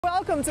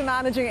Welcome to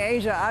Managing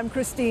Asia. I'm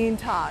Christine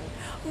Tan.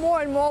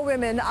 More and more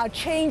women are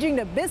changing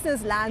the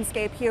business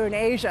landscape here in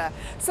Asia.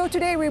 So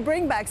today we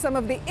bring back some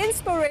of the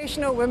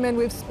inspirational women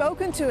we've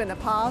spoken to in the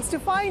past to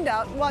find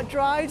out what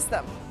drives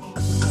them.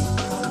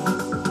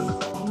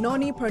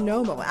 Noni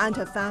Purnomo and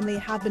her family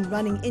have been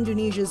running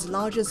Indonesia's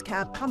largest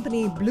cab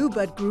company,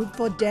 Bluebird Group,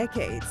 for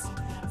decades.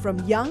 From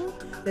young,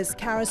 this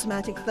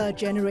charismatic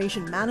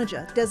third-generation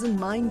manager doesn't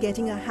mind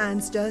getting her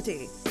hands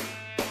dirty.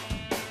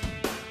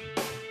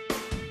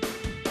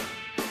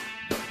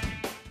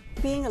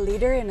 Being a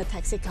leader in a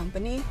taxi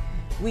company,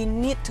 we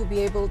need to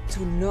be able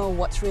to know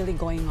what's really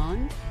going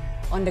on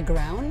the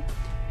ground.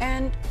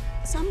 And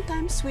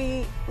sometimes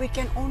we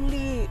can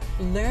only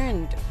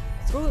learn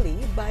truly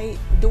by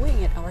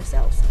doing it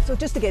ourselves. So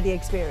just to get the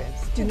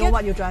experience, to know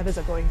what your drivers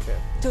are going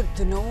through.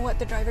 To know what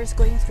the driver is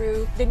going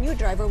through. The new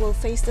driver will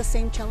face the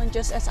same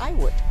challenges as I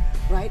would,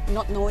 right?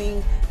 Not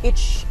knowing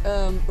each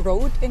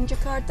road in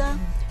Jakarta,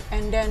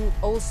 and then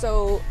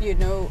also,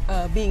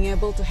 being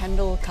able to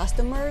handle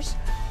customers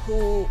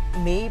who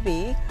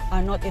maybe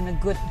are not in a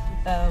good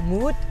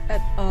mood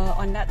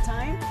on that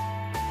time.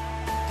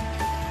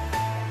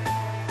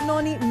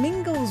 Noni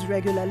mingles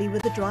regularly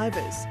with the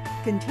drivers,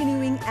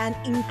 continuing an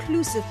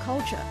inclusive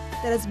culture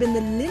that has been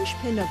the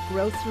linchpin of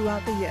growth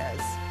throughout the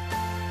years.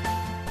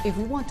 If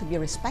we want to be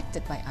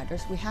respected by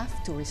others, we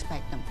have to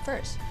respect them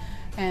first.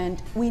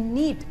 And we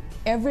need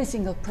every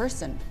single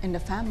person in the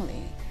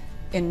family,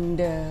 in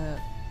the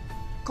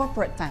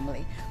corporate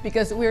family,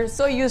 because we're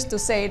so used to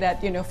say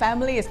that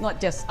family is not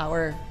just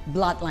our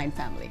bloodline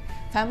family.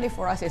 Family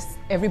for us is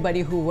everybody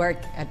who work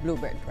at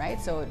Bluebird,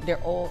 right? So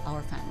they're all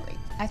our family.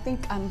 I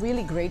think I'm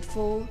really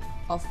grateful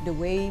of the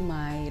way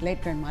my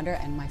late grandmother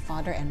and my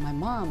father and my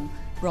mom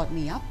brought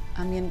me up.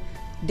 I mean,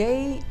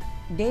 they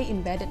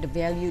embedded the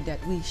value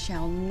that we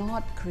shall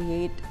not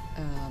create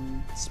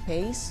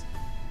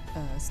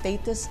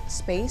status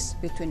space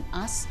between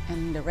us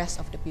and the rest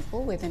of the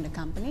people within the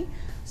company.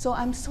 So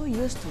I'm so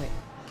used to it.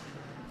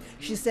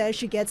 She says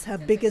she gets her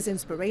biggest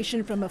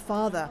inspiration from her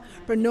father,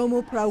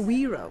 Purnomo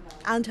Prawiro,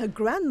 and her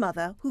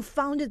grandmother, who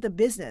founded the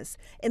business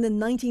in the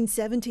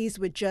 1970s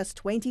with just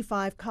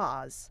 25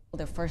 cars.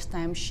 The first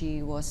time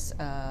she was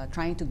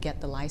trying to get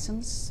the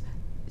license,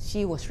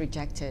 she was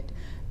rejected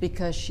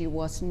because she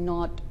was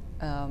not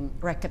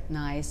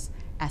recognized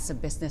as a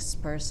business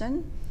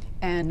person.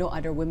 And no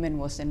other women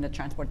was in the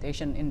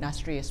transportation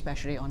industry,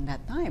 especially on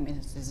that time.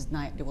 It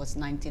was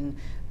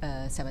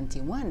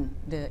 1971.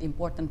 The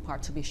important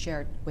part to be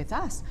shared with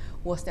us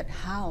was that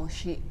how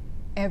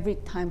every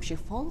time she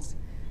falls,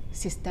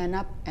 she stand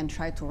up and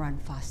try to run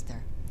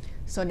faster.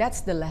 So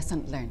that's the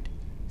lesson learned.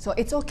 So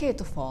it's okay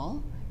to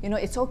fall,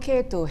 it's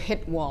okay to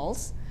hit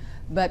walls,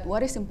 but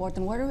what is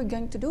important, what are we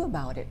going to do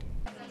about it?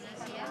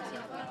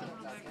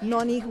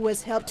 Noni, who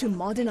has helped to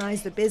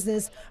modernize the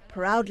business,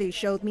 proudly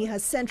showed me her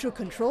central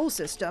control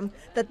system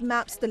that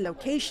maps the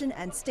location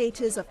and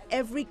status of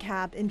every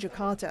cab in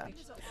Jakarta.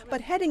 But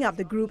heading up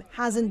the group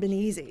hasn't been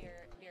easy.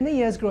 In the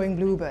years growing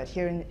Bluebird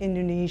here in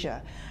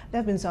Indonesia, there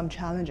have been some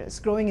challenges.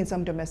 Growing in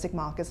some domestic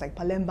markets like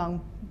Palembang,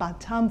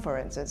 Batam, for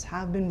instance,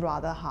 have been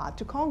rather hard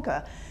to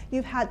conquer.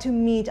 You've had to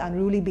meet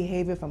unruly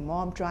behavior from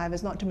mob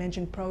drivers, not to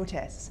mention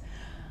protests.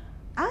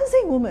 As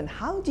a woman,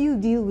 how do you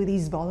deal with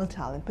these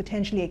volatile and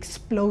potentially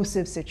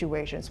explosive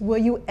situations? Were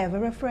you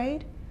ever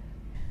afraid?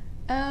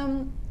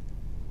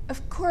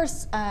 Of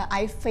course,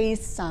 I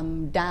faced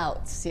some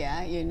doubts,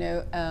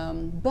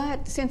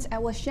 but since I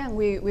was young,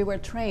 we were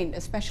trained,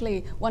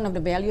 especially one of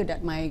the values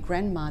that my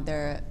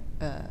grandmother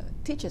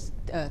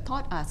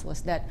taught us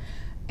was that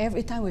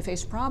every time we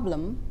face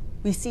problem,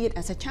 we see it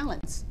as a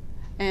challenge.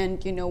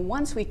 And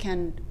once we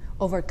can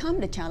overcome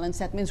the challenge,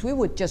 that means we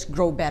would just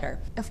grow better.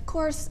 Of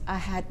course, I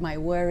had my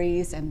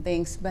worries and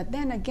things, but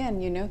then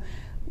again,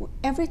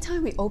 every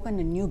time we open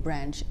a new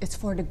branch, it's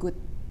for the good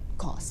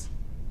cause,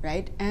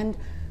 right? And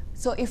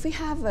so if we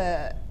have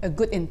a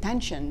good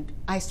intention,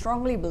 I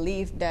strongly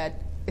believe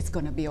that it's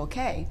gonna be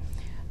okay.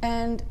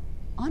 And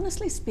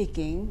honestly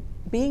speaking,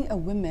 being a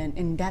woman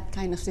in that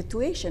kind of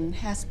situation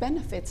has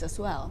benefits as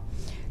well.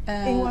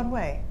 In what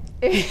way?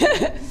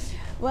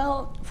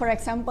 Well, for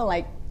example,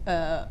 like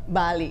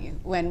Bali,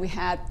 when we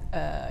had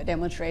a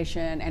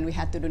demonstration and we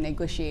had to do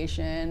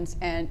negotiations,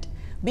 and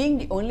being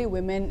the only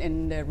women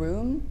in the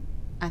room,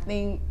 I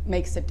think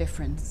makes a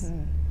difference.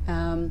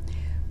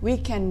 We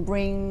can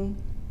bring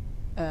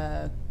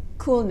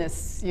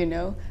coolness,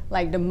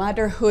 like the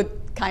motherhood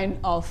kind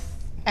of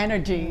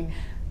energy.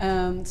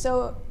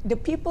 So the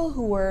people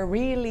who were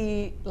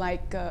really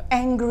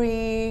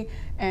angry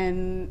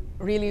and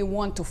really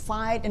want to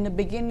fight in the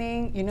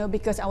beginning,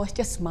 because I was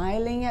just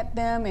smiling at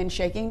them and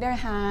shaking their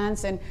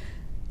hands, and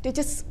they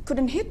just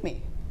couldn't hit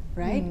me,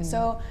 right?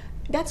 So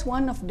that's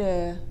one of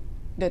the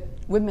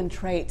women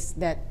traits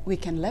that we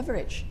can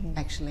leverage,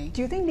 actually.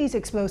 Do you think these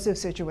explosive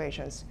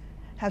situations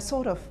have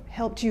sort of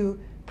helped you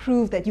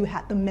prove that you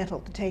had the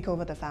mettle to take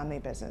over the family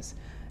business?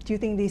 Do you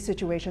think these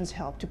situations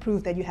help to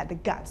prove that you had the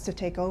guts to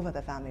take over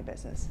the family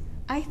business?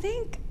 I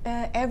think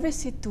every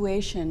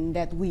situation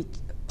that we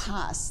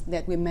pass,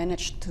 that we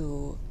manage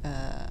to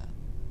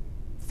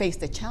face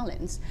the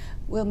challenge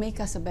will make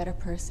us a better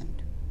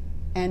person.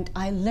 And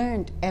I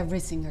learned every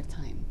single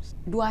time.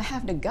 Do I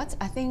have the guts?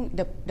 I think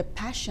the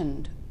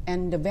passion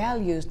and the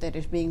values that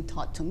is being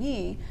taught to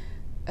me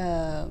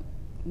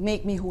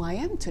make me who I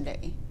am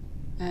today.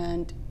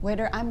 And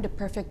whether I'm the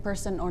perfect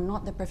person or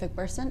not the perfect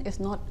person is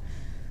not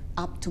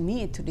up to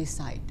me to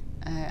decide.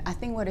 I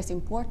think what is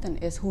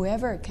important is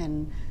whoever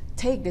can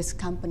take this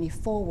company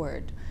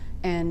forward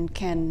and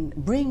can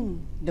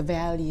bring the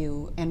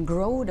value and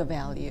grow the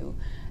value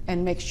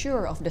and make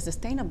sure of the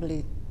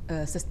sustainability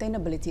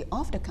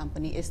of the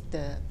company is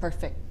the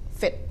perfect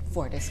fit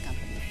for this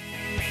company.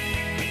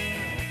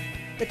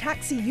 The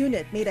taxi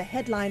unit made a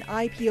headline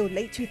IPO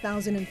late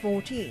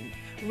 2014,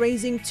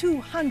 raising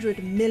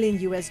 $200 million,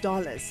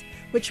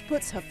 which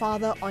puts her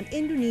father on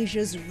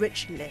Indonesia's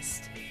rich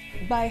list.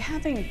 By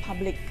having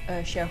public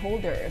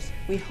shareholders,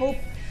 we hope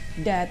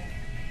that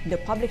the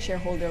public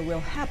shareholder will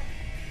help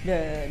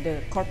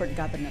the corporate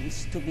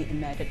governance to be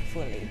embedded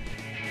fully.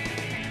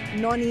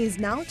 Noni is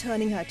now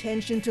turning her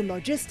attention to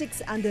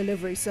logistics and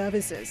delivery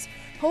services,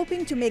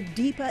 hoping to make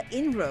deeper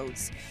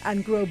inroads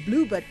and grow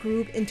Bluebird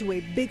Group into a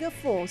bigger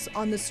force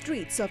on the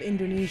streets of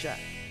Indonesia.